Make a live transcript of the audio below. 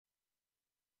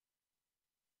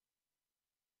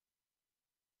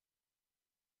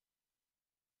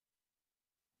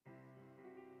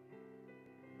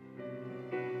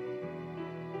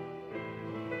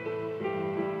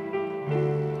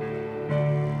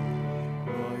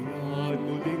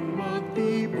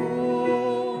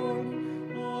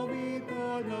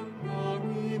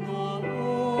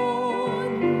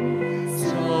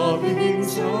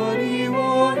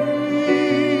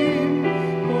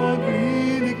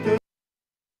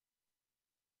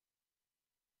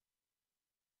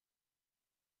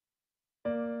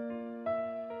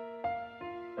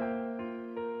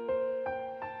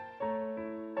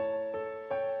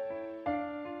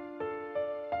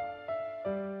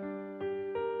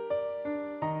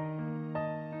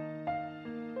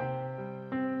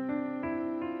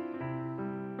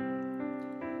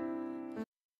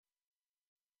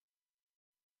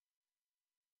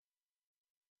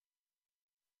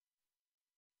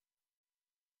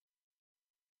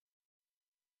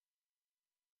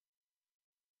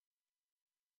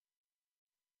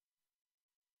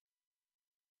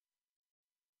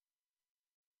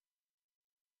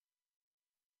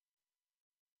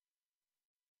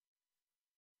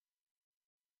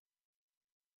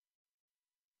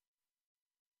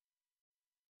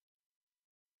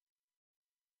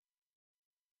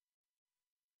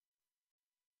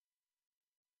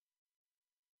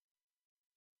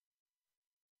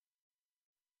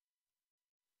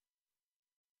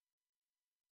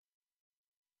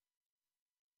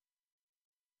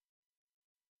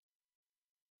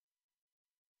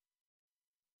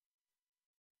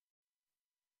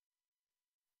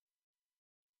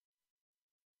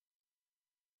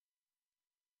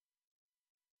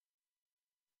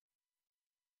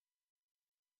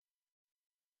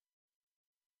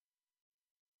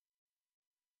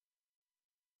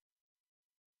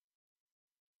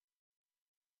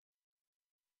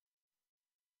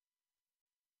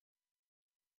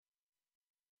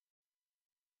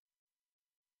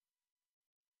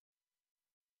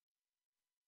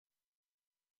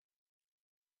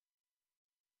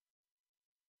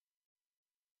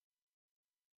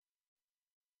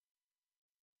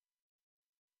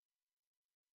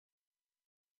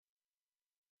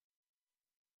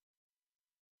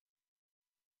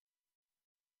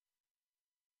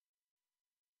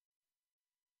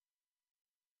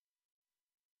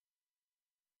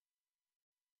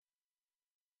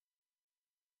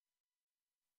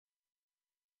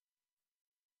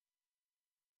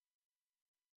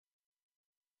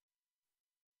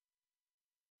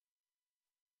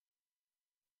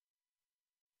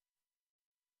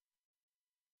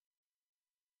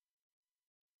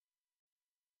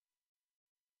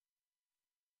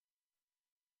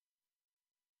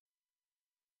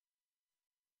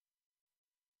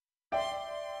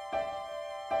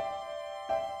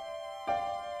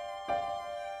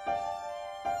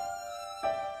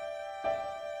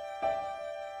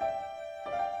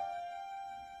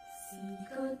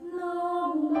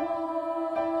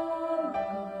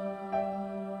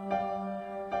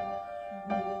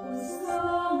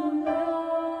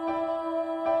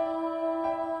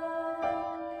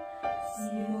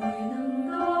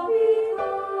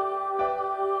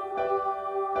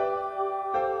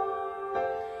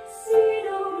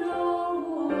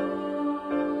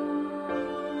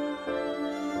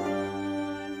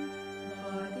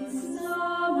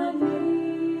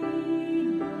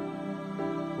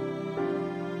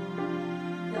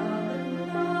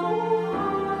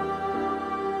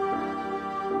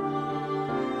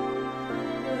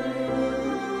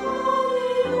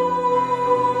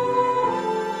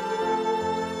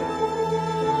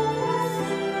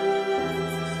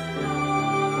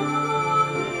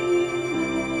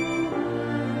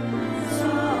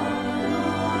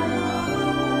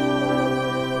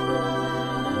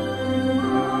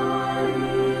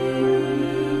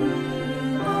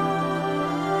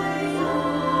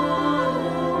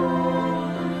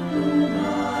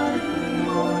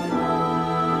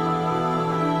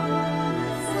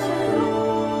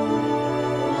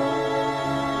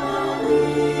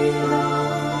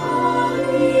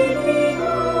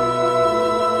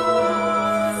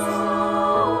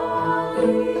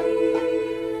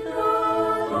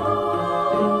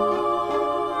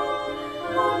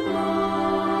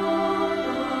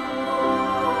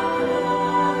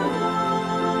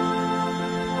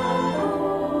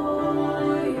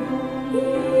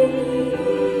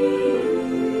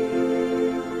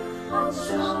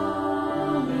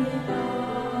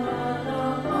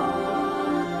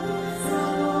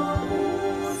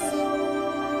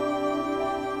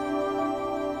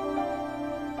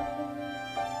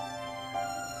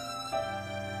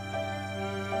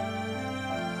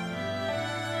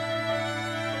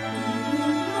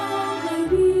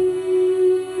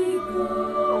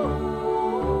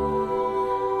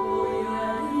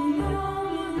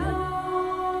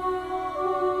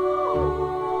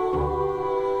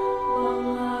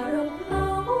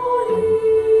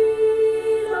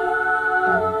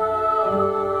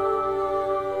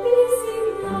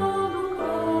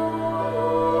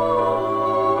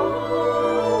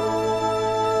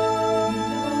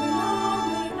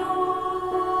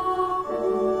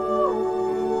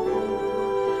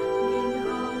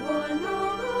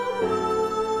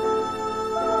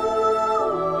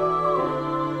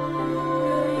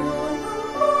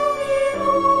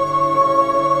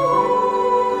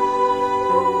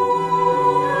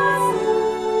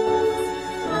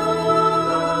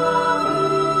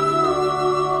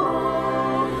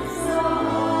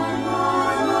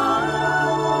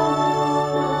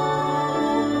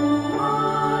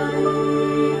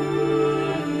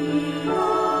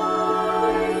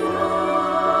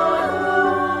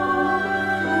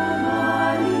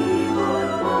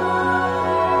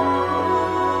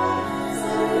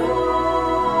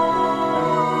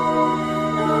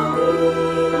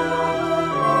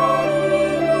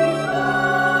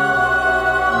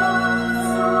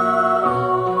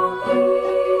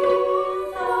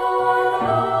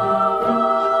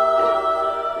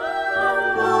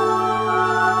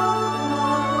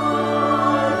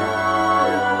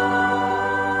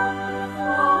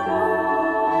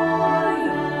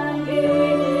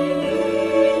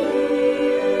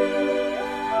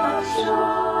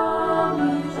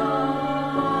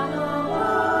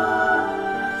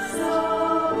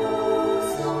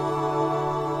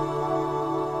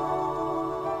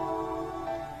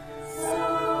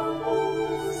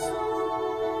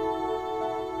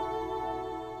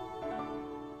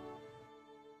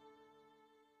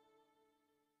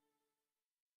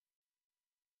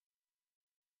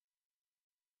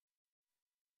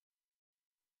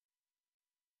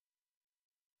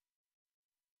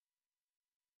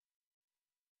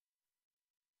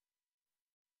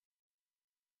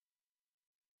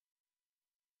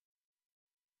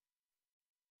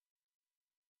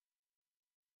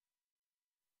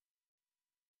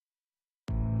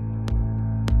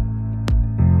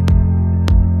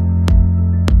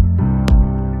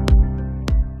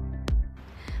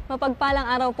Mapagpalang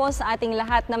araw po sa ating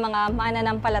lahat na mga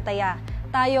mananampalataya.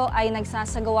 Tayo ay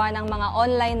nagsasagawa ng mga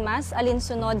online mass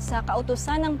alinsunod sa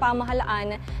kautusan ng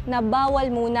pamahalaan na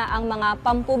bawal muna ang mga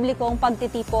pampublikong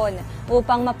pagtitipon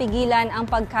upang mapigilan ang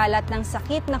pagkalat ng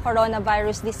sakit na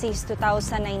coronavirus disease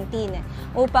 2019.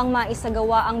 Upang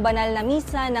maisagawa ang banal na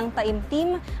misa ng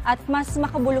taimtim at mas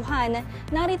makabuluhan,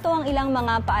 narito ang ilang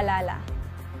mga paalala.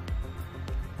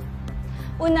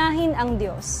 Unahin ang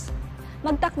Diyos.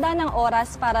 Magtakda ng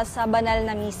oras para sa banal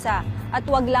na misa at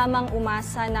huwag lamang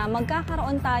umasa na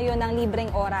magkakaroon tayo ng libreng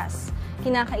oras.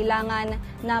 Kinakailangan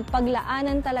na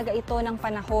paglaanan talaga ito ng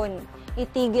panahon.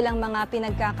 Itigil ang mga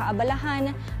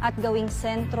pinagkakaabalahan at gawing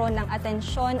sentro ng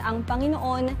atensyon ang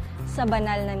Panginoon sa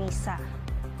banal na misa.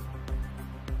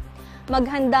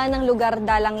 Maghanda ng lugar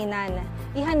dalanginan.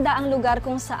 Ihanda ang lugar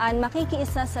kung saan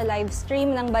makikiisa sa live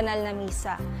stream ng banal na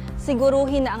misa.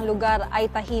 Siguruhin na ang lugar ay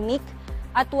tahimik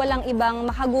at walang ibang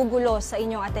makagugulo sa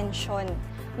inyong atensyon.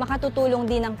 Makatutulong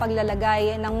din ang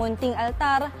paglalagay ng munting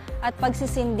altar at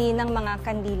pagsisindi ng mga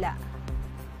kandila.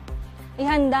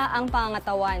 Ihanda ang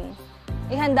pangangatawan.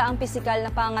 Ihanda ang pisikal na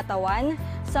pangangatawan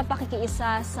sa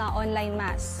pakikiisa sa online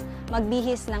mass.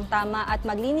 Magbihis ng tama at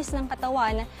maglinis ng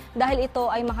katawan dahil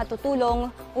ito ay makatutulong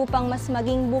upang mas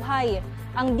maging buhay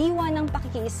ang diwa ng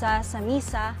pakikiisa sa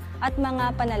misa at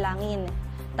mga panalangin.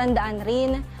 Tandaan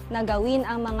rin na gawin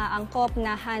ang mga angkop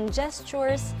na hand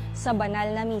gestures sa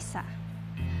banal na misa.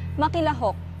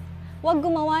 Makilahok. Huwag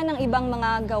gumawa ng ibang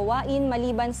mga gawain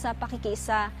maliban sa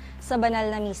pakikiisa sa banal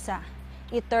na misa.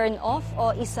 I-turn off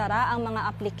o isara ang mga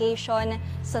application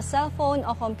sa cellphone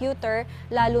o computer,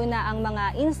 lalo na ang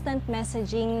mga instant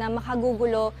messaging na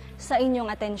makagugulo sa inyong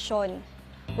atensyon.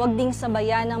 Huwag ding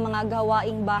sabayan ng mga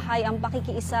gawaing bahay ang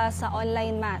pakikiisa sa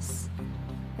online mass.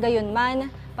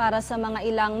 Gayunman, para sa mga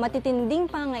ilang matitinding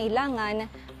pangailangan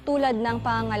tulad ng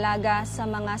pangangalaga sa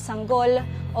mga sanggol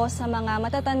o sa mga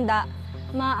matatanda,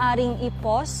 maaaring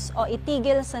i-pause o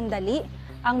itigil sandali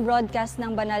ang broadcast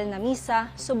ng banal na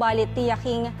misa, subalit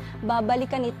tiyaking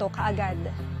babalikan ito kaagad.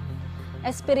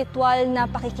 Espiritual na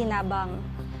pakikinabang.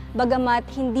 Bagamat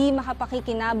hindi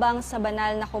makapakikinabang sa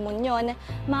banal na komunyon,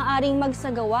 maaaring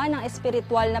magsagawa ng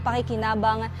espiritual na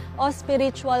pakikinabang o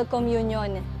spiritual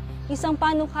communion. Isang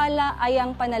panukala ay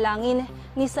ang panalangin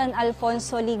ni San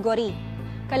Alfonso Ligori.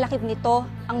 Kalakip nito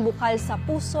ang bukal sa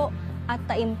puso at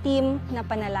taimtim na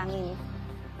panalangin.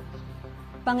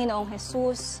 Panginoong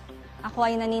Hesus, ako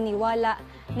ay naniniwala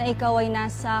na ikaw ay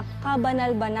nasa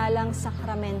kabanal-banalang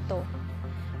sakramento.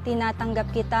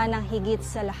 Tinatanggap kita ng higit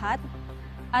sa lahat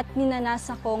at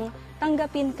ninanasa kong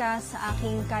tanggapin ka sa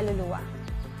aking kaluluwa.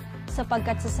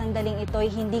 Sapagkat sa sandaling ito'y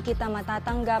hindi kita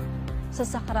matatanggap sa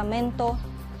sakramento,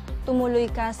 tumuloy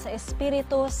ka sa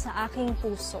espiritu sa aking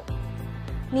puso.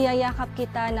 Niyayakap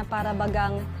kita na para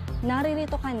bagang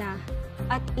naririto ka na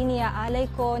at iniaalay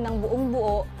ko ng buong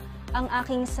buo ang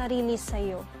aking sarili sa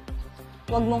iyo.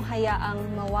 Huwag mong hayaang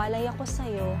mawalay ako sa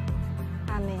iyo.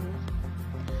 Amen.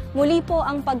 Muli po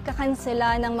ang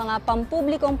pagkakansela ng mga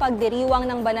pampublikong pagdiriwang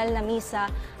ng banal na misa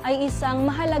ay isang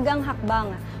mahalagang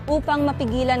hakbang upang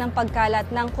mapigilan ang pagkalat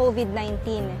ng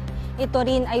COVID-19. Ito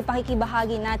rin ay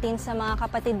pakikibahagi natin sa mga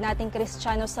kapatid nating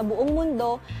Kristiyano sa buong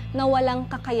mundo na walang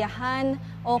kakayahan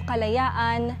o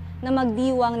kalayaan na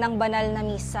magdiwang ng banal na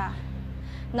misa.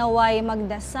 Naway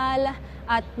magdasal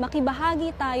at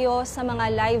makibahagi tayo sa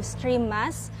mga live stream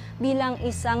mass bilang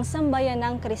isang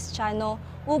sambayanang Kristiyano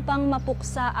upang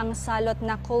mapuksa ang salot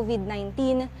na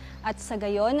COVID-19 at sa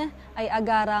gayon ay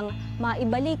agarang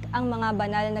maibalik ang mga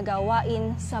banal na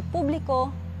gawain sa publiko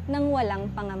ng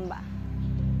walang pangamba.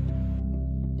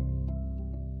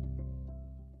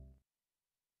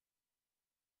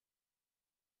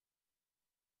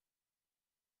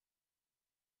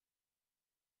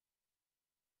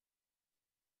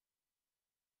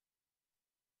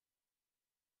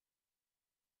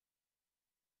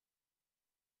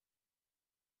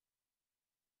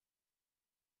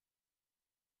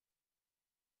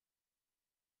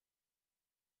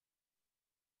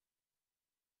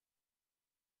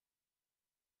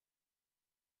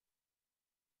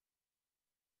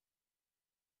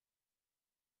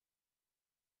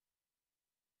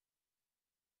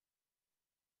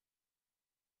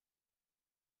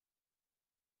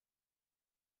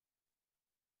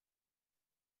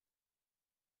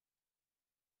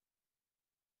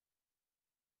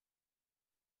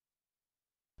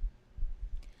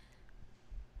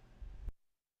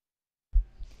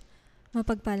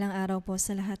 Mapagpalang araw po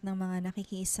sa lahat ng mga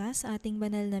nakikiisa sa ating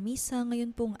banal na misa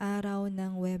ngayon pong araw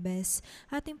ng Huwebes.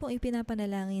 Ating pong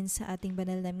ipinapanalangin sa ating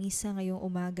banal na misa ngayong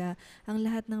umaga ang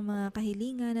lahat ng mga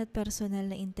kahilingan at personal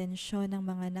na intensyon ng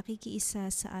mga nakikiisa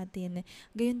sa atin.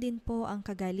 Gayon din po ang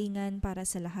kagalingan para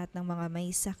sa lahat ng mga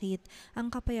may sakit,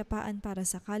 ang kapayapaan para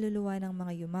sa kaluluwa ng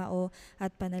mga yumao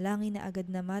at panalangin na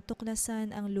agad na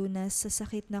matuklasan ang lunas sa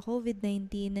sakit na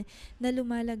COVID-19 na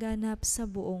lumalaganap sa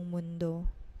buong mundo.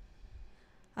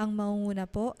 Ang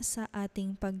maunguna po sa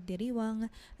ating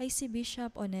pagdiriwang ay si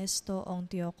Bishop Honesto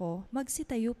Ongtioco.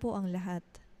 Magsitayo po ang lahat.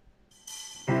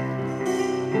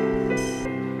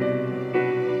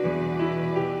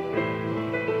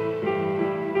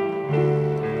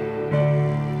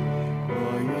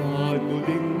 Bayan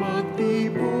muling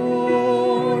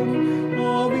magtipon,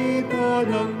 awitan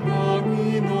ng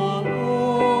Panginoon,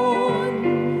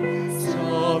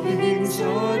 sa biging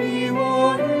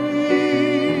sariwain,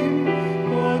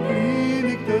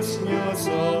 niya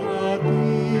sa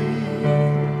atin.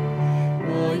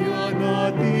 Maya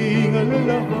nating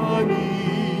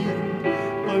alalahanin,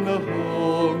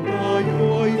 panahong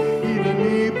tayo'y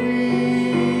inalipin,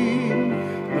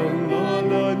 ng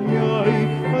ngalan niya'y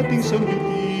ating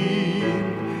sanggitin,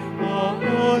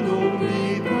 paanong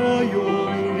di tayo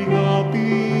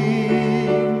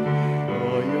lingapin.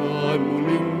 Ayan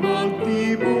muling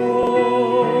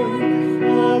magtipon,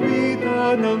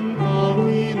 awitan ng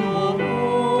Panginoon,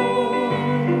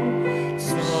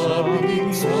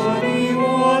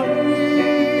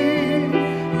 sariwain,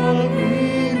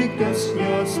 pagliligtas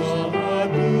niya sa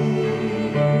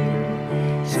atin.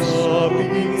 Sa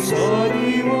piging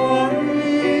sariwain,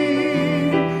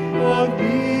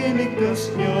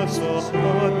 pagliligtas niya sa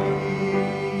atin.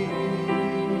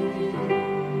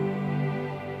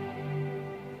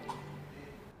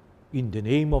 In the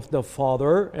name of the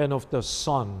Father, and of the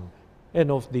Son, and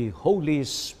of the Holy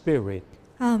Spirit.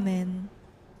 Amen.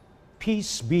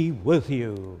 Peace be with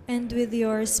you. And with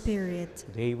your spirit.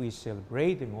 Today we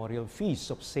celebrate the memorial feast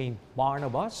of Saint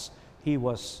Barnabas. He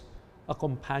was a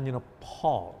companion of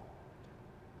Paul.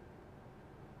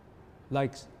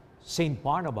 Like Saint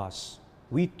Barnabas,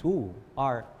 we too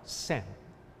are sent.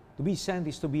 To be sent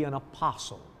is to be an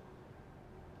apostle.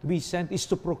 To be sent is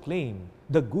to proclaim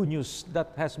the good news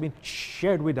that has been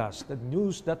shared with us, the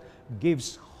news that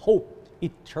gives hope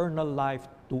eternal life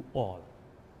to all.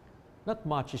 Not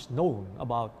much is known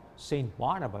about Saint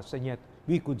Barnabas, and yet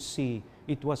we could see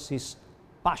it was his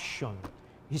passion,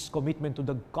 his commitment to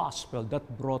the gospel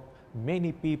that brought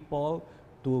many people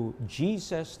to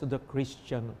Jesus, to the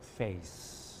Christian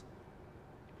faith.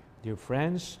 Dear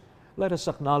friends, let us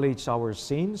acknowledge our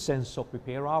sins and so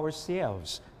prepare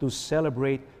ourselves to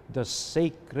celebrate the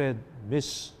sacred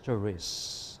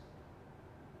mysteries.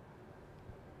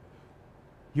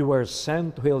 You were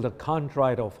sent to heal the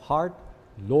contrite of heart.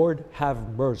 Lord,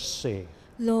 have mercy.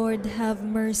 Lord, have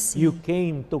mercy. You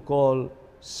came to call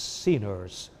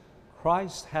sinners.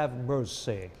 Christ, have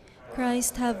mercy.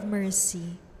 Christ, have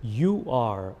mercy. You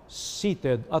are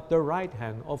seated at the right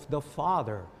hand of the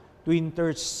Father to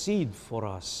intercede for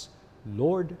us.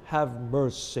 Lord, have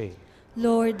mercy.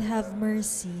 Lord, have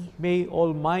mercy. May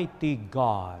Almighty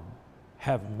God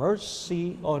have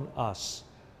mercy on us,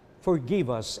 forgive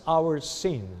us our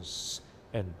sins,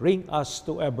 and bring us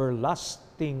to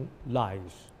everlasting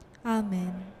life.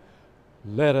 Amen.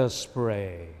 Let us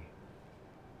pray.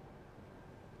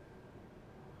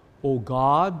 O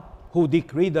God, who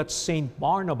decreed that Saint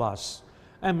Barnabas,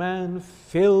 a man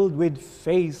filled with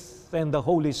faith and the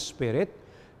Holy Spirit,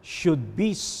 should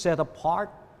be set apart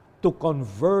to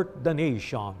convert the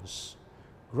nations,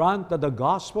 grant that the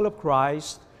gospel of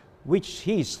Christ, which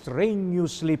he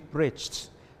strenuously preached,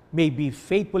 may be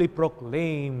faithfully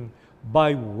proclaimed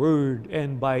by word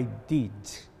and by deed.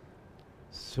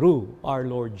 Through our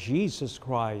Lord Jesus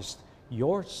Christ,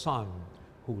 your Son,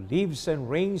 who lives and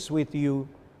reigns with you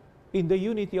in the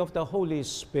unity of the Holy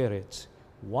Spirit,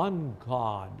 one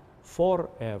God,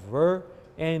 forever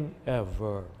and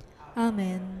ever.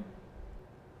 Amen.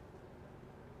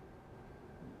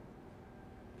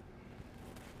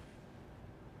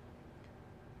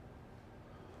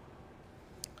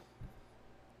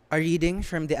 A reading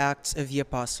from the Acts of the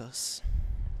Apostles.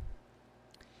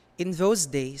 In those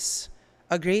days,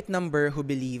 a great number who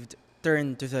believed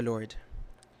turned to the Lord.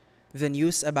 The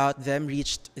news about them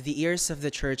reached the ears of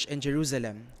the church in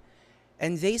Jerusalem,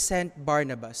 and they sent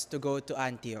Barnabas to go to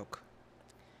Antioch.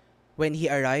 When he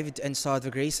arrived and saw the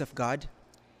grace of God,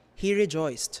 he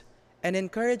rejoiced and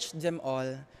encouraged them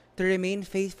all to remain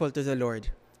faithful to the Lord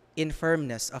in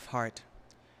firmness of heart.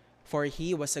 For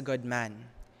he was a good man,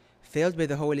 filled with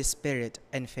the Holy Spirit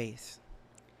and faith.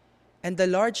 And a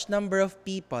large number of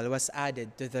people was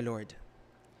added to the Lord.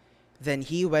 Then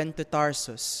he went to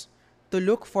Tarsus to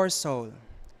look for Saul,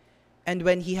 and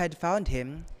when he had found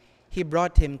him, he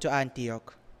brought him to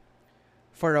Antioch.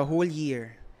 For a whole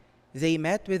year, they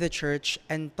met with the church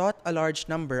and taught a large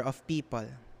number of people.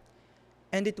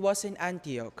 And it was in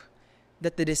Antioch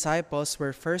that the disciples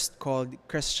were first called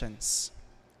Christians.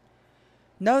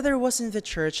 Now there was in the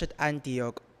church at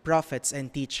Antioch prophets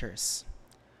and teachers: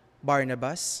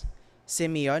 Barnabas,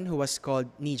 Simeon, who was called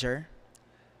Niger,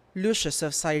 Lucius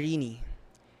of Cyrene,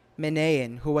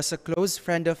 Manaen, who was a close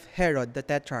friend of Herod the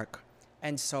Tetrarch,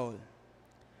 and Saul.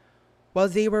 While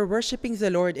they were worshiping the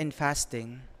Lord in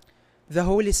fasting, the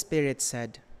Holy Spirit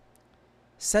said,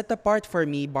 "Set apart for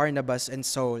me Barnabas and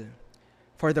Saul,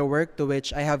 for the work to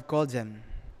which I have called them."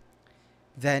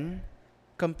 Then,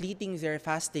 completing their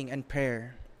fasting and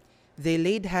prayer, they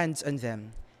laid hands on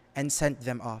them and sent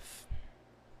them off.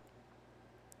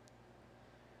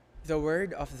 The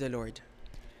word of the Lord.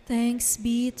 Thanks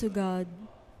be to God.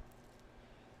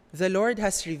 The Lord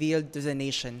has revealed to the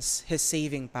nations his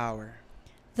saving power.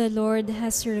 The Lord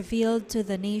has revealed to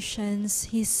the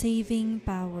nations his saving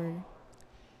power.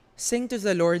 Sing to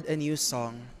the Lord a new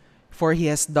song, for he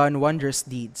has done wondrous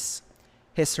deeds.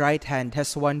 His right hand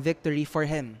has won victory for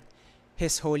him,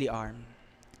 his holy arm.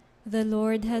 The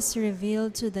Lord has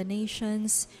revealed to the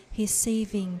nations his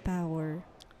saving power.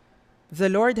 The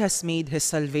Lord has made his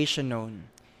salvation known.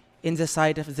 In the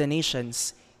sight of the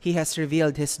nations, he has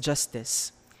revealed his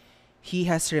justice. He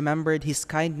has remembered his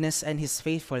kindness and his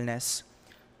faithfulness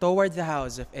toward the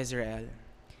house of Israel.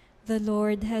 The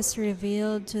Lord has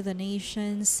revealed to the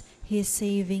nations his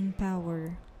saving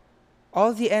power.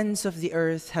 All the ends of the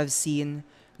earth have seen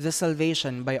the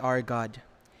salvation by our God.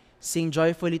 Sing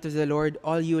joyfully to the Lord,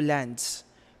 all you lands.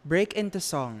 Break into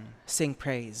song, sing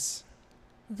praise.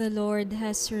 The Lord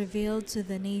has revealed to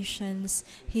the nations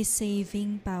his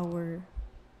saving power.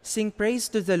 Sing praise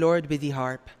to the Lord with the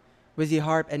harp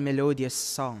and melodious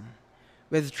song.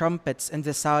 With trumpets and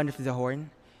the sound of the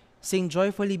horn, sing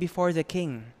joyfully before the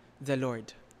King, the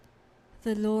Lord.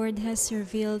 The Lord has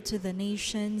revealed to the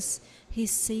nations his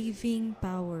saving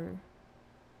power.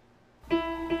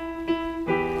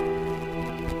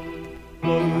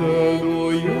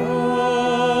 Alleluia,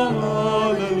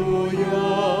 alleluia,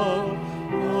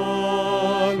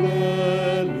 alleluia.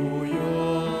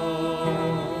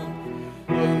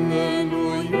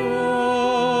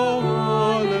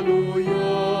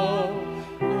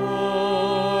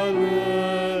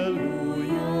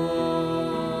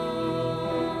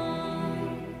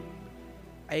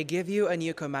 give you a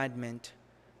new commandment.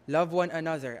 Love one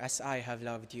another as I have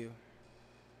loved you.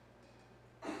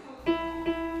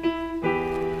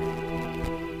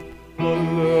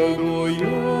 Alleluia,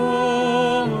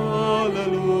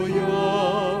 alleluia,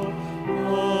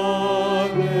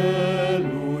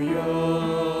 alleluia.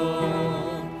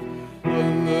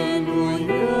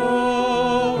 Alleluia,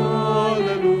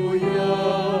 alleluia,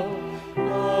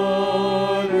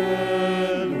 alleluia.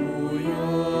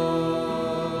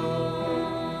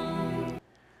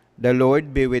 The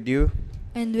Lord be with you.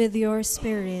 And with your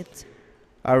spirit.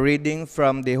 A reading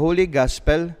from the Holy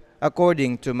Gospel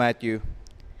according to Matthew.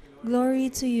 Glory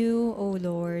to you, O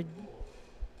Lord.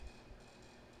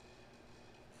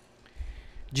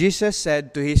 Jesus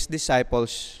said to his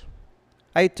disciples,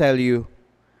 I tell you,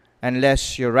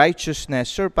 unless your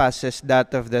righteousness surpasses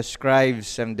that of the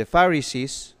scribes and the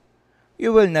Pharisees,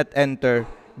 you will not enter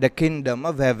the kingdom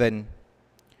of heaven.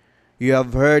 You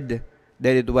have heard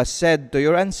that it was said to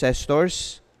your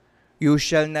ancestors, you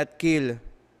shall not kill,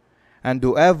 and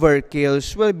whoever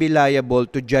kills will be liable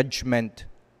to judgment.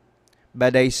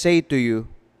 But I say to you,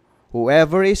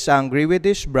 whoever is angry with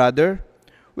his brother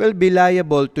will be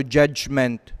liable to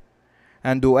judgment,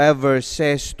 and whoever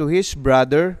says to his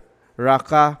brother,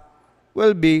 Raka,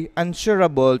 will be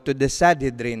answerable to the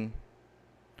Sanhedrin,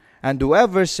 and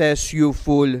whoever says, you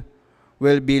fool,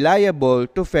 will be liable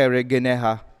to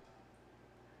Feregeneha.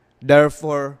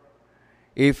 Therefore,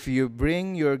 if you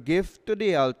bring your gift to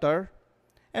the altar,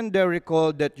 and there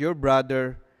recall that your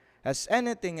brother has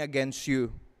anything against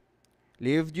you,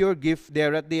 leave your gift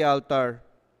there at the altar.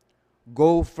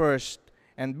 Go first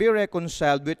and be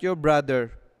reconciled with your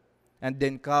brother, and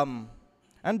then come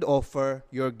and offer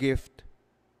your gift.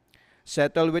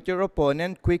 Settle with your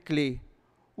opponent quickly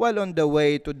while on the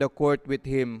way to the court with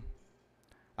him.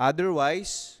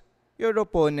 Otherwise, your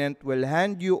opponent will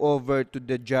hand you over to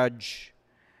the judge,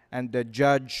 and the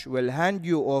judge will hand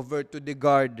you over to the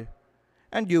guard,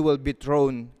 and you will be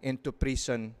thrown into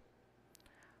prison.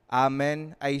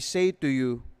 Amen, I say to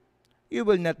you, you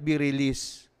will not be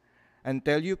released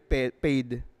until you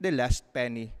paid the last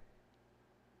penny.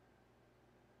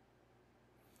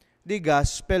 The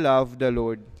Gospel of the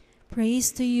Lord.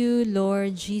 Praise to you,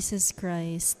 Lord Jesus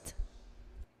Christ.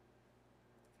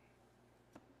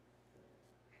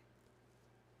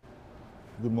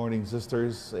 Good morning,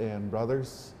 sisters and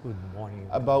brothers. Good morning.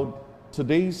 About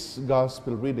today's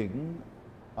gospel reading,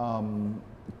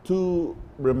 two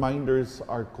reminders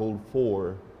are called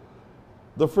for.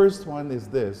 The first one is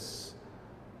this: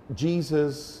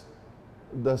 Jesus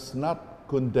does not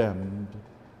condemn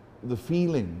the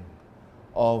feeling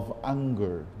of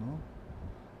anger. No?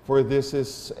 For this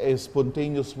is a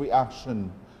spontaneous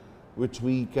reaction which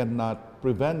we cannot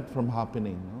prevent from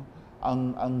happening. No?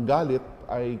 Ang galit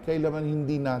ay kailangan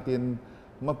hindi natin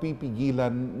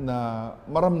mapipigilan na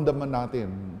maramdaman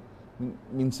natin.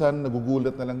 Minsan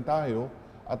nagugulat na lang tayo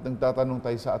at nagtatanong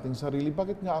tayo sa ating sarili,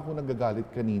 bakit nga ako nagagalit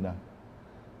kanina?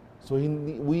 So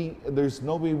there's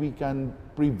no way we can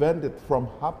prevent it from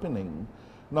happening.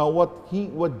 Now what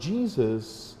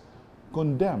Jesus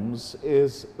condemns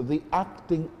is the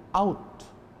acting out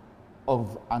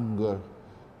of anger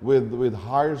with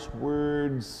harsh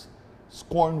words,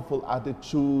 scornful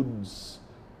attitudes,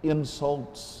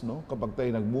 insults, no? Kapag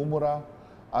tayo nagmumura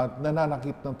at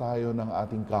nananakit na tayo ng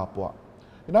ating kapwa.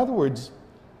 In other words,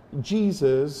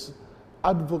 Jesus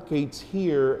advocates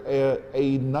here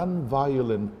a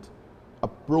non-violent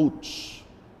approach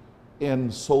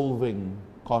in solving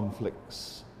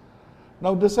conflicts.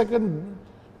 Now, the second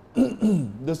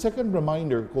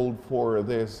reminder called for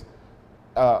is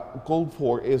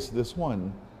this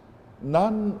one: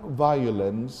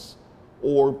 non-violence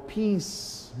or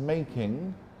peacemaking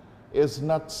is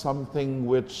not something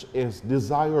which is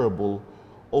desirable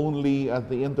only at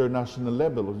the international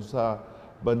level, sa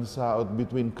bansa or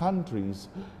between countries.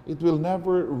 It will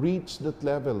never reach that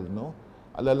level, no?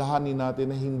 Alalahanin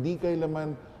natin na hindi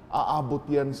kailanman aabot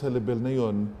yan sa level na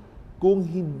yon kung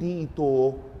hindi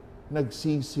ito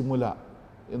nagsisimula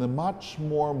in a much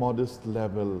more modest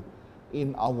level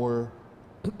in our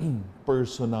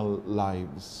personal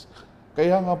lives.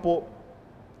 Kaya nga po,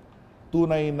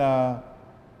 tunay na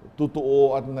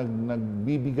totoo at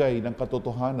nagbibigay ng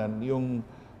katotohanan yung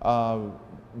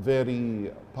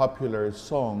very popular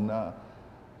song na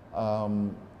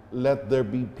let there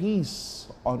be peace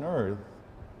on earth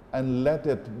and let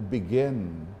it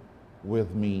begin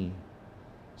with me.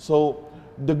 So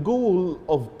the goal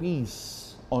of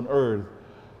peace on earth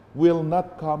will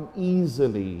not come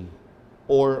easily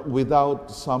or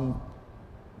without some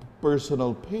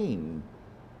personal pain.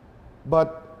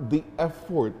 But the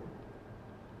effort,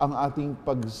 ang ating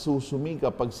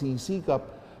pagsisikap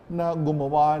na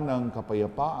gumawa ng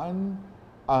kapayapaan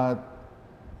at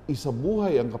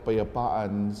isabuhay ang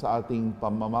kapayapaan sa ating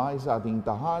pamamahay, sa ating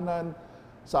tahanan,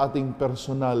 sa ating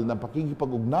personal na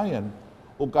pakikipag-ugnayan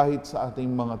o kahit sa ating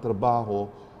mga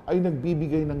trabaho ay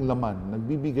nagbibigay ng laman,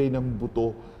 nagbibigay ng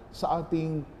buto sa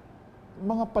ating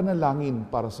mga panalangin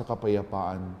para sa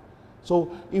kapayapaan.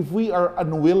 So, if we are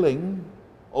unwilling,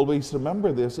 always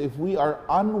remember this, if we are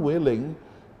unwilling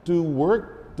to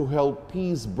work to help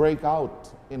peace break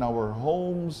out in our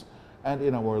homes and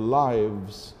in our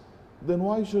lives, then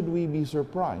why should we be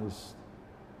surprised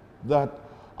that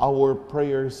our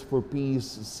prayers for peace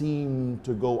seem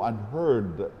to go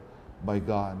unheard by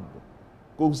God?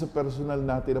 Kung sa personal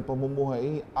natin na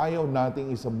pamumuhay, ayaw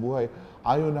nating isabuhay,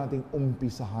 ayaw nating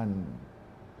umpisahan.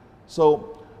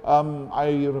 So,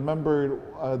 I remember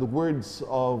the words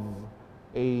of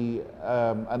an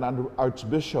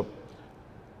archbishop.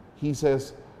 He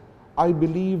says, I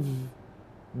believe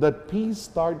that peace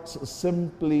starts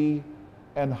simply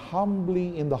and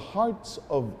humbly in the hearts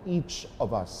of each of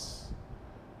us.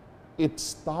 It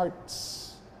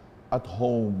starts at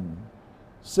home.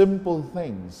 Simple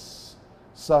things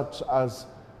such as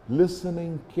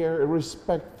listening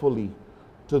respectfully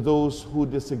to those who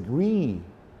disagree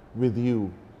with you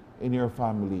in your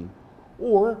family,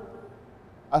 or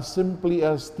as simply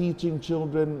as teaching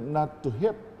children not to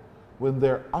hit when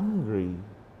they're angry.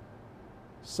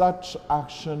 Such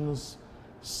actions,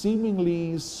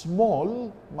 seemingly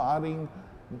small, maaring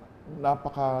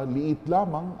napakaliit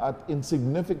lamang at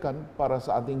insignificant para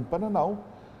sa ating pananaw,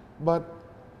 but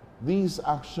these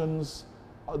actions,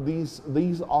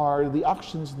 these are the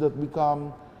actions that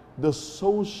become the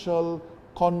social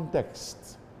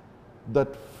context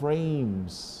that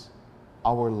frames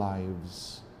our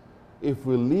lives. If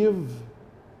we live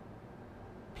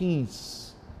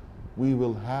peace, we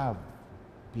will have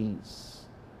peace.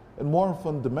 And more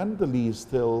fundamentally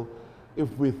still, if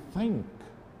we think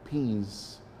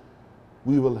peace,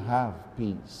 we will have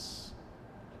peace.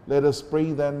 Let us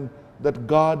pray then that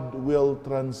God will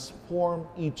transform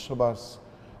each of us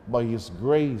by His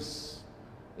grace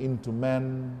into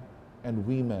men and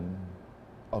women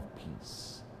of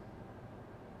peace.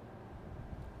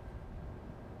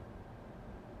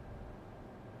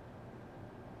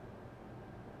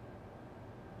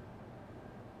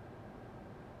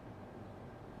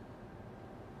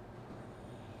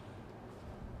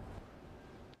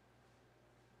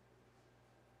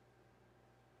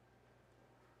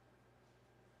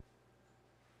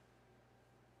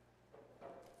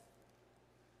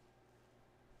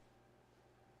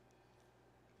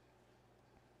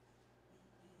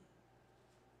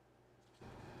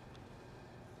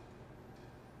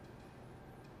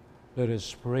 Let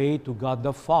us pray to God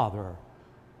the Father,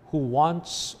 who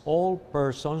wants all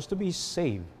persons to be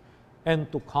saved and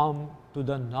to come to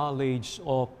the knowledge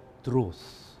of truth.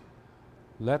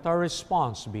 Let our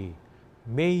response be,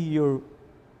 may your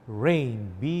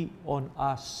reign be on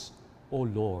us, O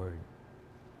Lord.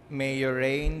 May your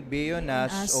reign be on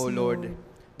us, O Lord,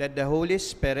 that the Holy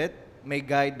Spirit may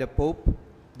guide the Pope,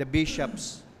 the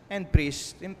bishops, and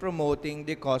priests in promoting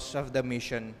the cause of the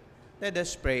mission. Let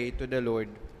us pray to the Lord.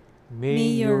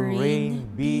 May your reign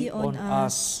be on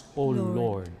us, O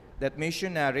Lord. That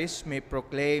missionaries may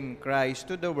proclaim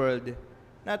Christ to the world,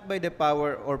 not by the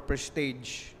power or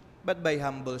prestige, but by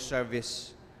humble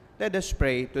service. Let us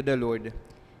pray to the Lord.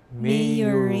 May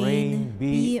your reign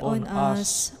be on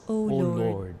us, O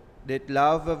Lord. That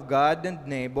love of God and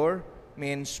neighbor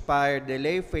may inspire the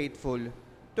lay faithful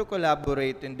to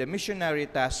collaborate in the missionary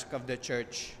task of the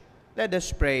Church. Let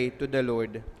us pray to the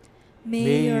Lord.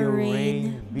 May your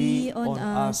reign be on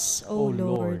us, O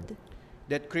Lord.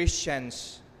 That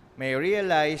Christians may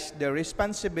realize the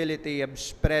responsibility of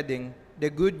spreading the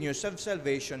good news of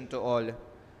salvation to all.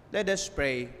 Let us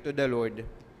pray to the Lord.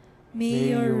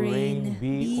 May your reign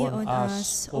be on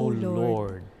us, O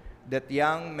Lord. That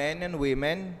young men and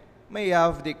women may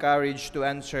have the courage to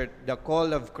answer the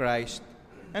call of Christ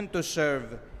and to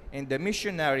serve in the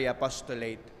missionary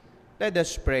apostolate. Let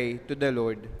us pray to the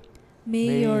Lord.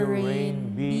 May your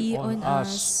reign be on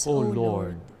us, O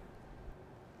Lord.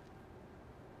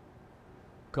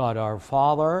 God our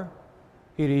Father,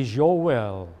 it is your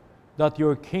will that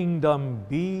your kingdom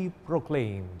be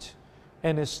proclaimed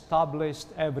and established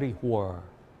everywhere.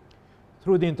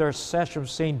 Through the intercession of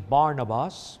Saint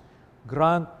Barnabas,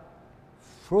 grant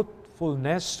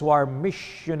fruitfulness to our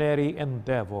missionary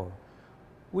endeavor.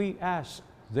 We ask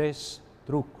this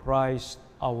through Christ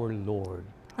our Lord.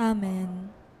 Amen.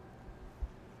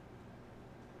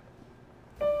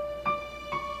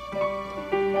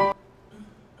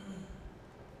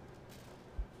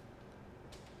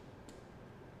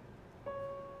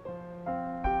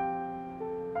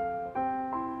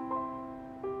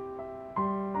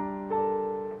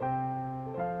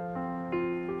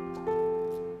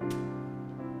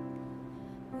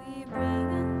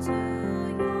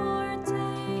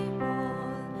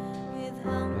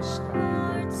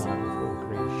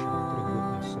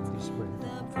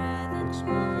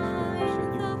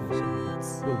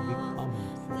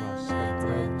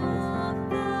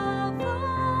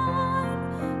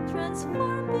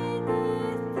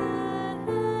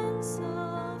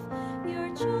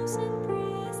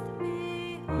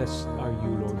 Blessed are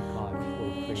you, Lord God, full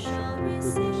of grace, and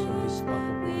through goodness of this cup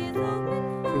of wine drop,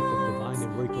 fruit of the vine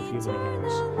and work of human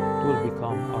hands, it will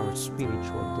become our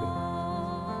spiritual drink.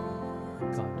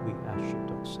 God, we ask you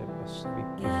to accept us with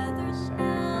this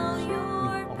sacrifice. We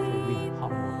offer with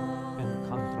humble and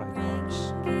contrite hearts.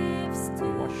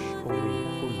 Wash away,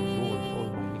 O Lord, all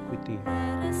my iniquity,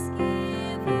 and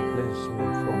cleanse me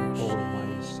from all my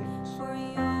sins. For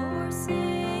your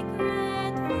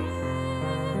sacred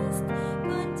feast,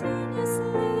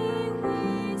 continuously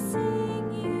we sing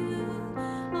you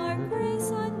our praise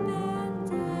on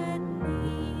bended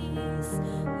knees.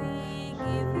 We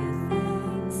give you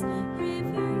thanks,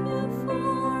 revere you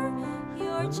for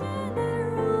your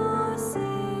generosity.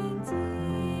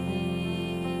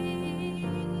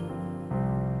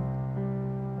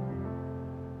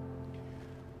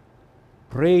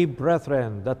 Pray,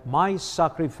 brethren, that my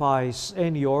sacrifice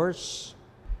and yours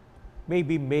may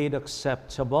be made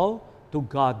acceptable to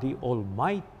God the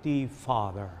Almighty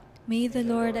Father. May the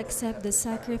Lord accept the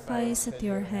sacrifice at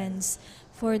your hands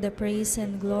for the praise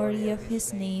and glory of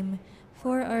his name,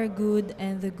 for our good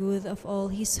and the good of all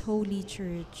his holy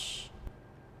church.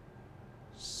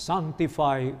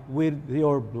 Sanctify with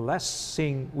your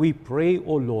blessing, we pray,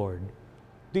 O Lord,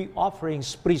 the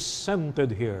offerings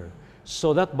presented here,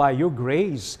 so that by your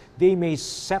grace they may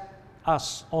set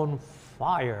us on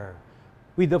fire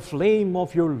with the flame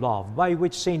of your love, by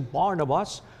which Saint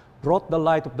Barnabas brought the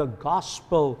light of the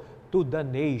gospel to the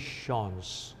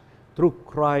nations. Through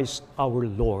Christ our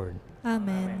Lord.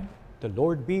 Amen. The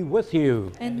Lord be with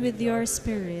you. And with your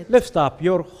spirit, Lift up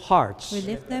your hearts. we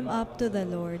lift them up to the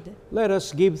Lord. Let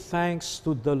us give thanks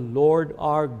to the Lord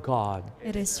our God.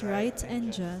 It is right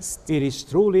and just. It is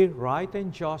truly right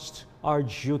and just, our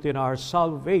duty and our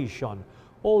salvation,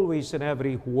 always and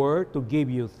everywhere to give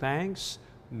you thanks,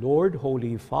 Lord,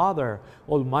 Holy Father,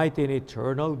 Almighty and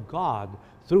eternal God,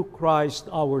 through Christ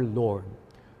our Lord.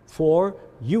 For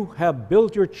you have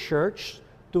built your church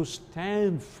to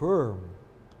stand firm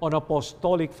on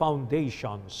apostolic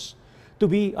foundations, to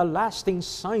be a lasting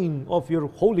sign of your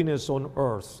holiness on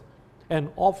earth, and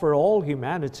offer all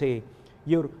humanity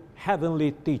your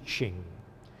heavenly teaching.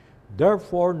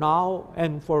 Therefore now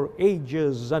and for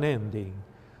ages unending,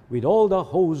 with all the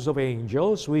hosts of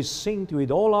angels, we sing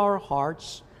with all our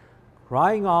hearts,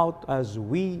 crying out as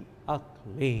we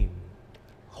acclaim.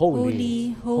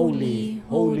 Holy, holy,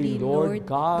 holy Lord,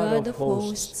 God of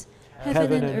hosts,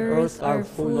 heaven and earth are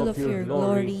full of your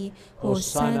glory.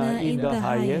 Hosanna in the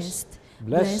highest.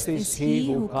 Blessed is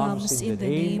he who comes in the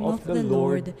name of the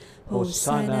Lord.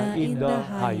 Hosanna in the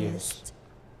highest.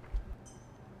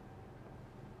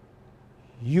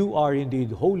 You are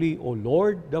indeed holy, O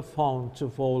Lord, the fount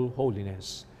of all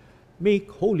holiness. Make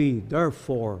holy,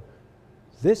 therefore,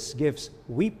 these gifts,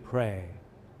 we pray,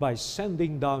 by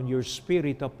sending down your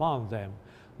Spirit upon them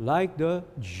like the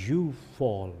dew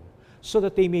fall, so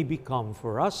that they may become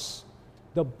for us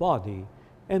the body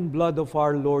and blood of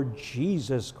our Lord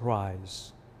Jesus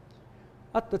Christ.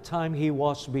 At the time he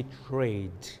was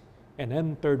betrayed and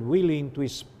entered willingly into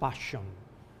his passion,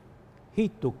 he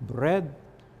took bread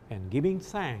and giving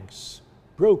thanks,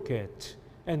 broke it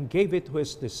and gave it to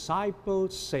his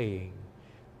disciples, saying,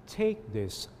 "Take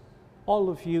this, all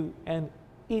of you, and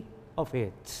eat of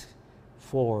it,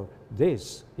 for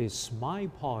this is my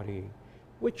body,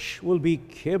 which will be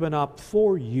given up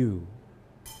for you."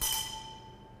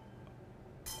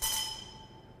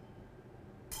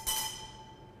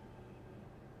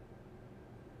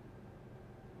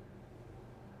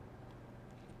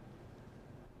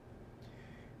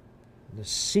 The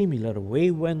similar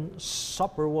way, when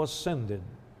supper was ended,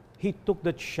 he took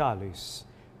the chalice,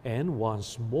 and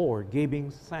once more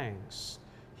giving thanks,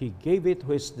 he gave it to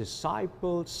his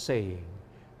disciples, saying,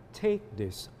 "Take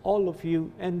this, all of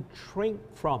you, and drink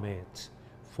from it,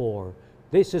 for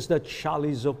this is the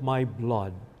chalice of my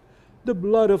blood, the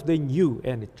blood of the new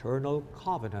and eternal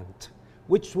covenant,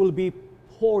 which will be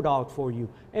poured out for you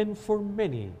and for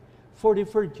many for the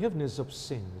forgiveness of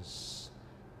sins.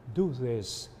 Do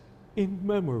this in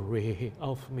memory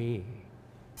of me."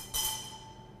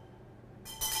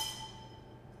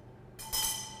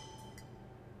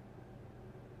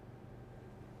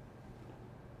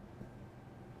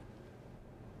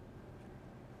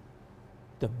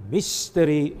 The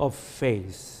mystery of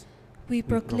faith. We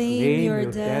proclaim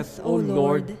your death, O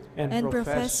Lord, and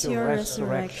profess your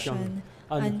resurrection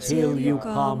until you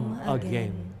come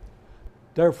again.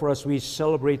 Therefore, as we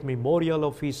celebrate memorial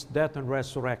of his death and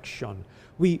resurrection,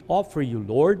 we offer you,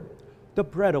 Lord, the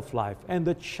bread of life and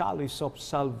the chalice of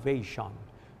salvation,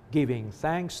 giving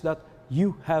thanks that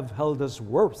you have held us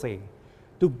worthy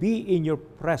to be in your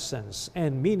presence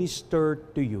and minister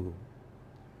to you.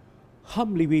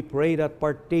 Humbly we pray that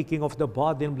partaking of the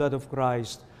body and blood of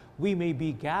Christ, we may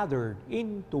be gathered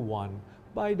into one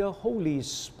by the Holy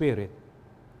Spirit.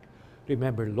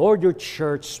 Remember, Lord, your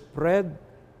church spread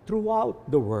throughout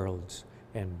the world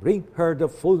and bring her the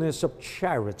fullness of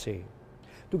charity.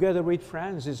 Together with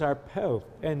Francis, our Pope,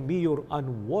 and me, your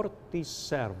unworthy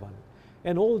servant,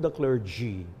 and all the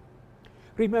clergy.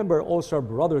 Remember also our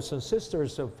brothers and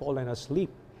sisters who have fallen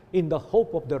asleep in the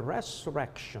hope of the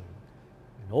resurrection,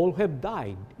 and all have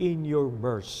died in your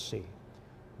mercy.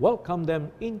 Welcome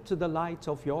them into the light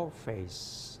of your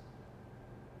face.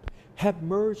 Have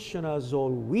mercy on us all,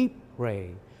 we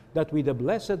pray, that with the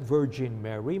Blessed Virgin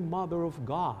Mary, Mother of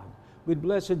God, with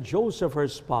blessed Joseph, her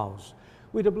spouse,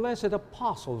 with the blessed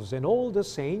apostles and all the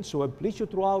saints who have pleased you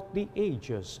throughout the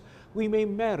ages, we may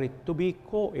merit to be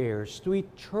co-heirs to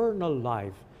eternal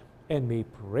life, and may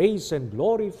praise and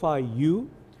glorify you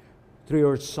through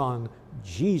your Son,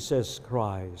 Jesus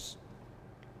Christ.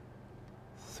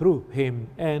 Through him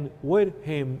and with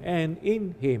him and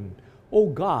in him, O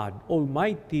God,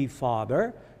 Almighty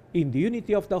Father, in the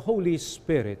unity of the Holy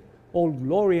Spirit, all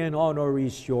glory and honor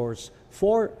is yours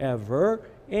forever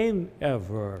and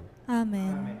ever.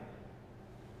 Amen.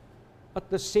 At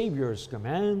the Savior's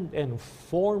command and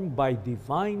formed by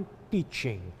divine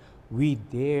teaching, we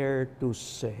dare to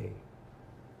say,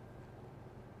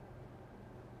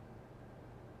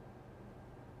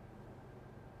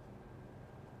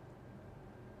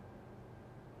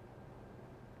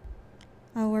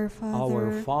 Our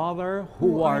Father,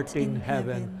 who art in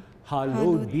heaven,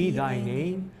 hallowed be thy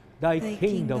name. Thy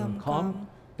kingdom come,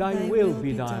 thy will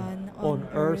be done on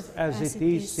earth as it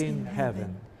is in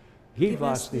heaven. Give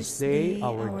us this day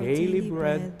our daily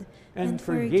bread, and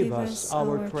forgive us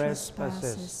our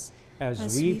trespasses,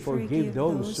 as we forgive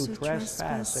those who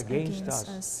trespass against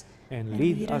us. And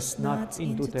lead us not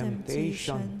into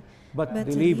temptation, but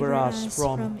deliver us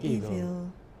from evil.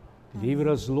 Deliver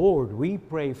us, Lord, we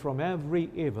pray, from every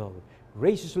evil.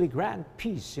 Graciously grant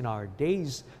peace in our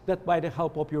days, that by the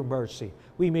help of your mercy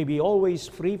we may be always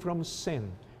free from sin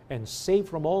and safe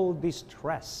from all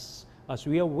distress, as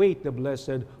we await the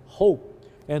blessed hope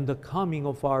and the coming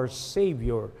of our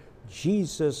Savior,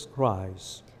 Jesus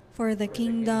Christ. For the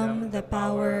kingdom, the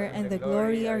power, and the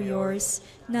glory are yours,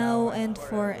 now and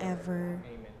forever.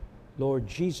 Lord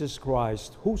Jesus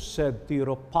Christ, who said to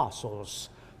your apostles,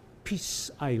 "Peace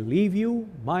I leave you,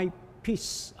 my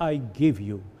peace I give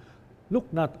you,"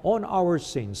 look not on our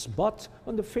sins, but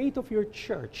on the faith of your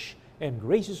church, and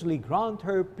graciously grant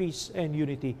her peace and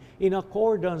unity in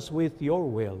accordance with your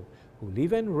will, who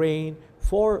live and reign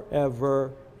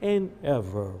forever and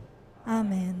ever.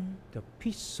 Amen. The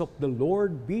peace of the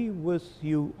Lord be with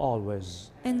you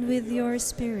always. And with your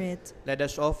spirit, Let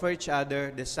us offer each other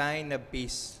the sign of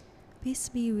peace. peace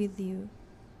be with you.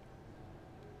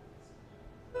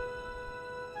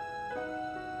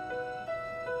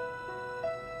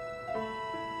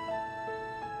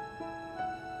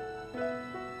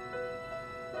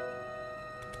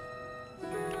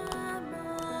 Lamb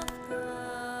of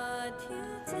God, you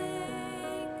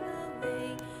take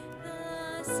away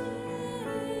the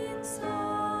sins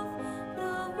of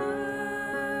the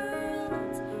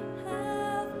world.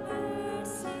 Have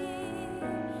mercy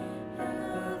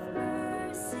on us. Lamb of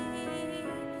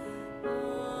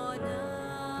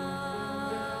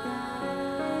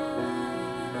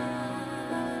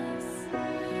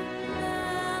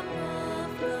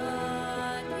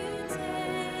God, you take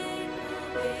away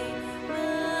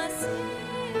the sins of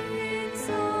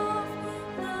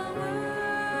the world.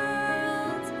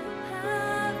 Have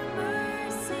mercy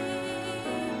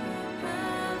on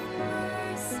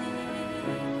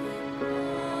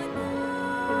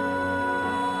us.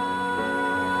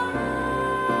 Lamb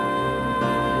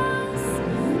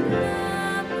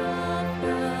of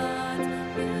God,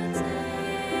 you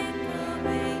take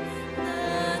away the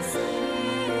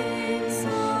sins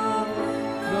of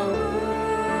the world.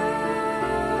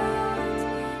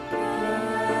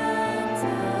 Grant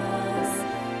us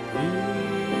peace.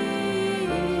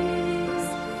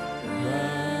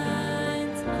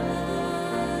 Grant us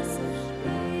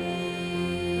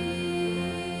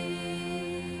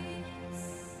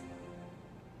peace.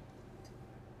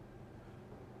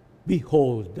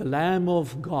 Behold the Lamb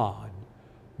of God.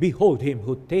 Behold him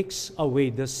who takes away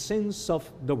the sins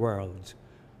of the world.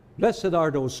 Blessed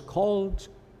are those called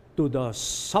to the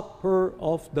supper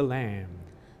of the Lamb.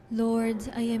 Lord,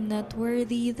 I am not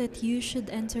worthy that you should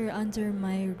enter under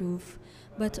my roof,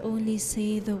 but only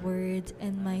say the word,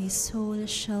 and my soul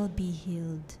shall be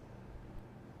healed.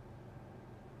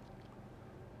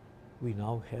 We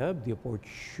now have the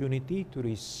opportunity to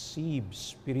receive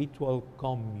spiritual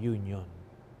communion.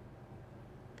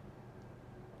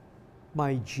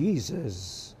 My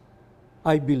Jesus,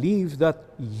 I believe that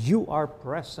you are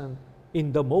present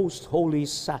in the most holy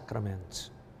sacrament.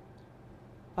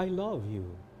 I love you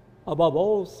above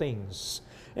all things,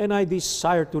 and I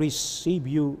desire to receive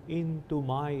you into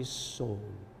my soul.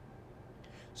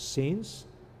 Since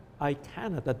I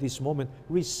cannot at this moment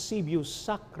receive you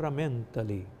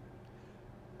sacramentally,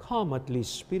 come at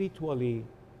least spiritually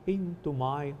into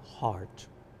my heart.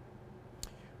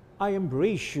 I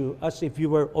embrace you as if you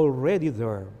were already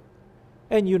there,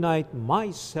 and unite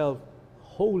myself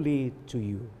wholly to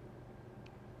you.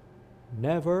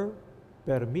 Never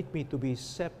permit me to be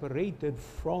separated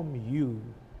from you.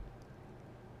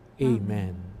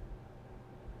 Amen.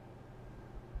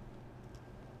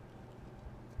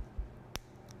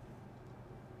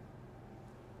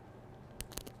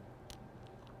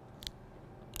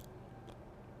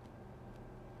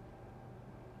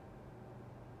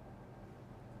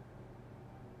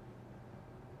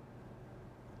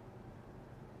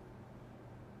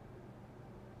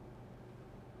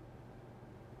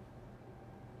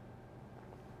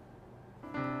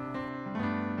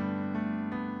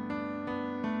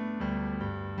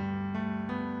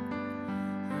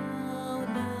 How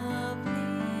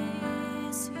lovely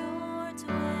is your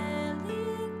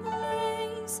dwelling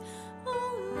place, O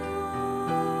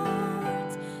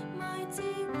Lord,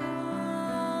 mighty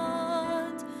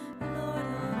God, Lord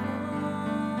of all.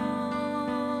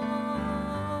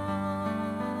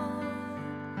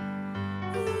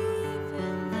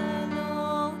 Even the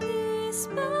lowly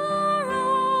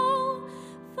sparrow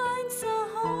finds a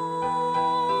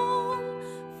home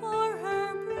for her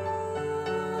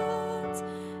brood,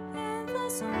 and the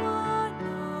swallow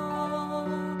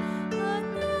a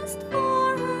nest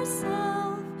for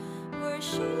herself where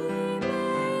she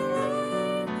may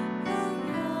lay her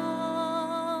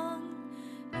young.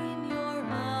 In your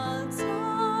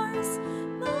altars,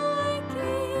 my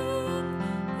King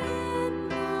and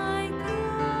my God.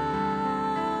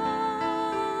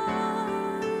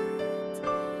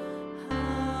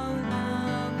 How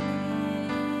lovely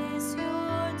is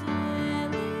your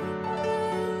dwelling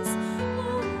place, O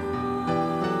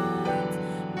Lord,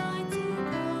 mighty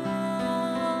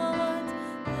God,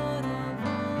 Lord of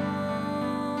all.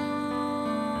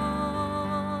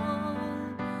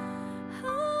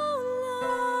 How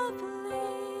lovely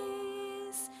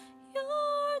is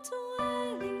your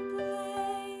dwelling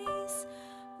place,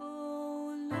 O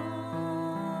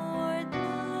Lord,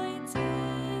 mighty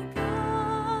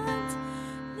God,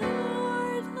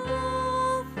 Lord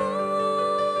of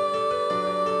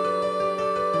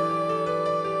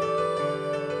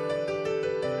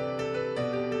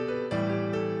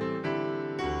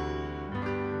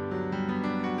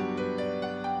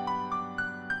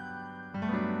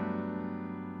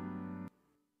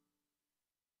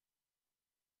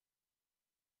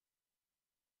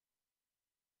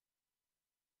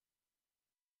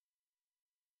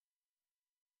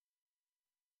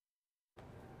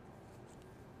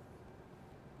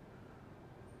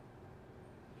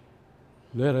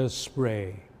Let us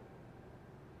pray.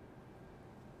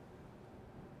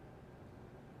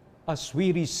 As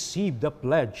we receive the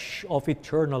pledge of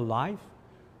eternal life,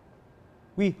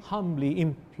 we humbly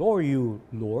implore you,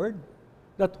 Lord,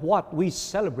 that what we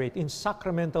celebrate in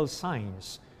sacramental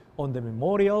signs on the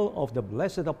memorial of the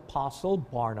blessed apostle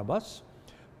Barnabas,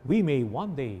 we may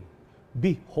one day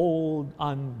behold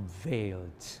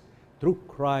unveiled through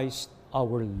Christ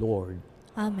our Lord.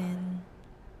 Amen.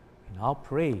 We now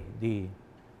pray the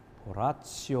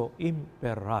Oratio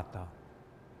Imperata.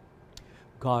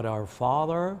 God our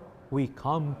Father, we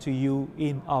come to you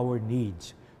in our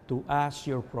needs to ask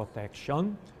your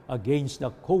protection against the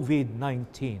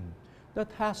COVID-19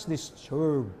 that has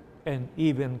disturbed and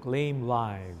even claimed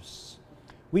lives.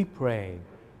 We pray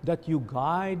that you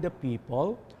guide the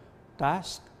people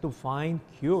tasked to find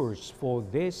cures for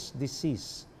this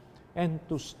disease and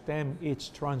to stem its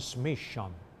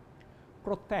transmission.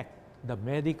 Protect the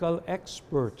medical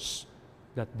experts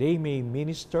that they may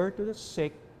minister to the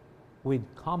sick with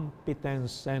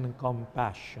competence and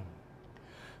compassion.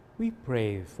 We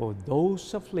pray for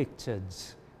those afflicted.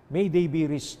 May they be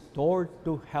restored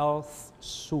to health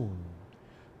soon.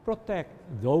 Protect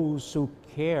those who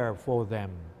care for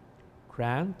them.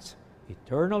 Grant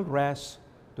eternal rest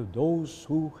to those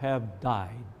who have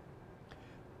died.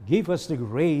 Give us the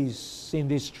grace in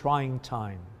this trying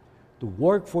time to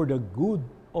work for the good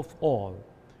of all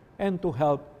and to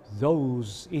help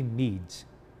those in need.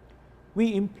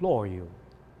 We implore you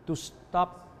to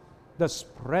stop the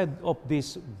spread of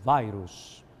this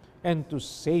virus and to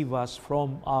save us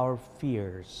from our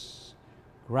fears.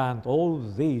 Grant all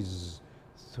these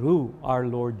through our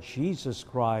Lord Jesus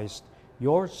Christ,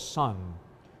 your Son,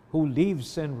 who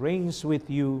lives and reigns with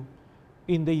you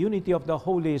in the unity of the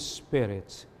Holy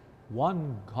Spirit,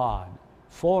 one God,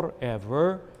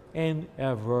 forever and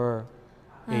ever.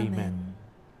 Amen.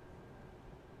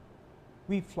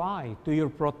 We fly to your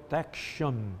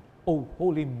protection, O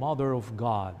Holy Mother of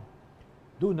God.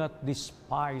 Do not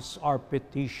despise our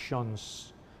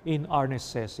petitions in our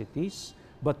necessities,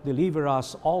 but deliver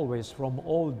us always from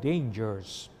all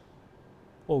dangers.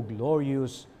 O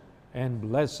glorious and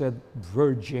blessed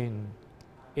Virgin.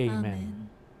 Amen.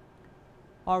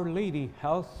 Our Lady,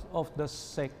 health of the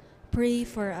sick, Pray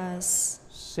for us.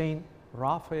 Saint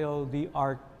Raphael the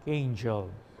Archangel,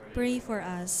 Pray for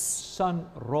us. San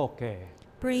Roque,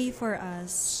 Pray for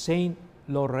us. Saint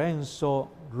Lorenzo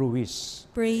Ruiz,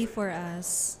 Pray for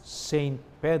us. Saint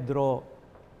Pedro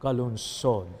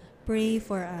Calungsod, Pray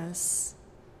for us.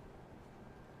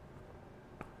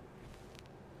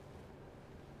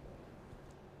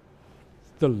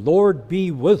 the Lord be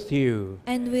with you,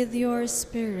 And with your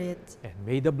spirit. and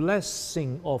may the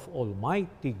blessing of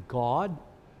Almighty God,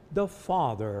 the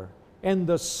Father, and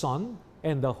the Son,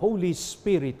 and the Holy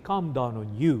Spirit come down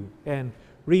on you and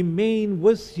remain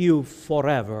with you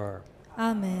forever.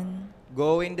 Amen.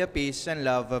 Go in the peace and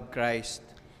love of Christ.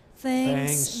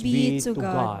 Thanks be to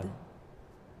God.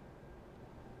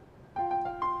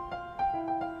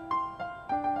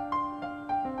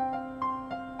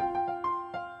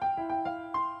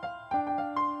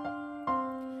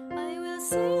 I will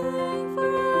sing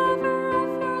forever of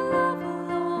your love, O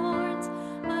Lord.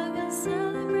 I will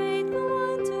celebrate the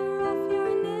wonder of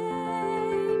your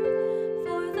name.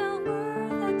 For the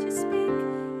word that you speak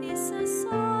is a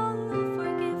song of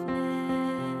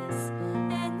forgiveness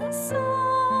and a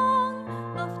song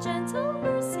of gentle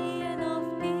mercy and of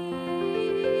peace.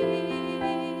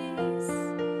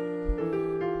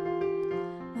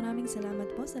 Maraming salamat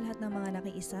po sa lahat ng mga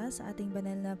nakiisa sa ating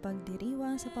banal na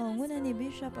pagdiriwang sa pangunguna ni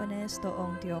Bishop Honesto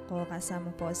Ongtioco.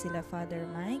 Kasama po sila Father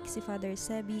Mike, si Father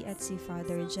Sebi at si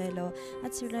Father Jello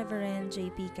at si Reverend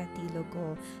JP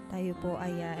Catilogo. Tayo po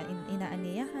ay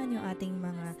inaanyayahan yung ating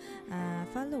mga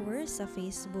followers sa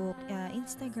Facebook,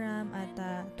 Instagram at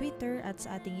Twitter at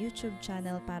sa ating YouTube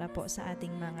channel para po sa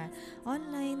ating mga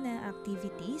online na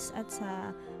activities at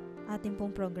sa ating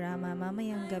pong programa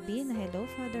mamayang gabi na Hello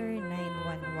Father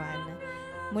 911.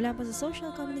 Mula po sa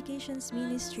Social Communications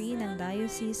Ministry ng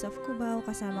Diocese of Cubao,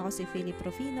 kasama ko si Philip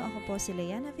Rufino. Ako po si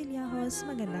Leana Villajos.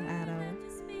 Magandang araw.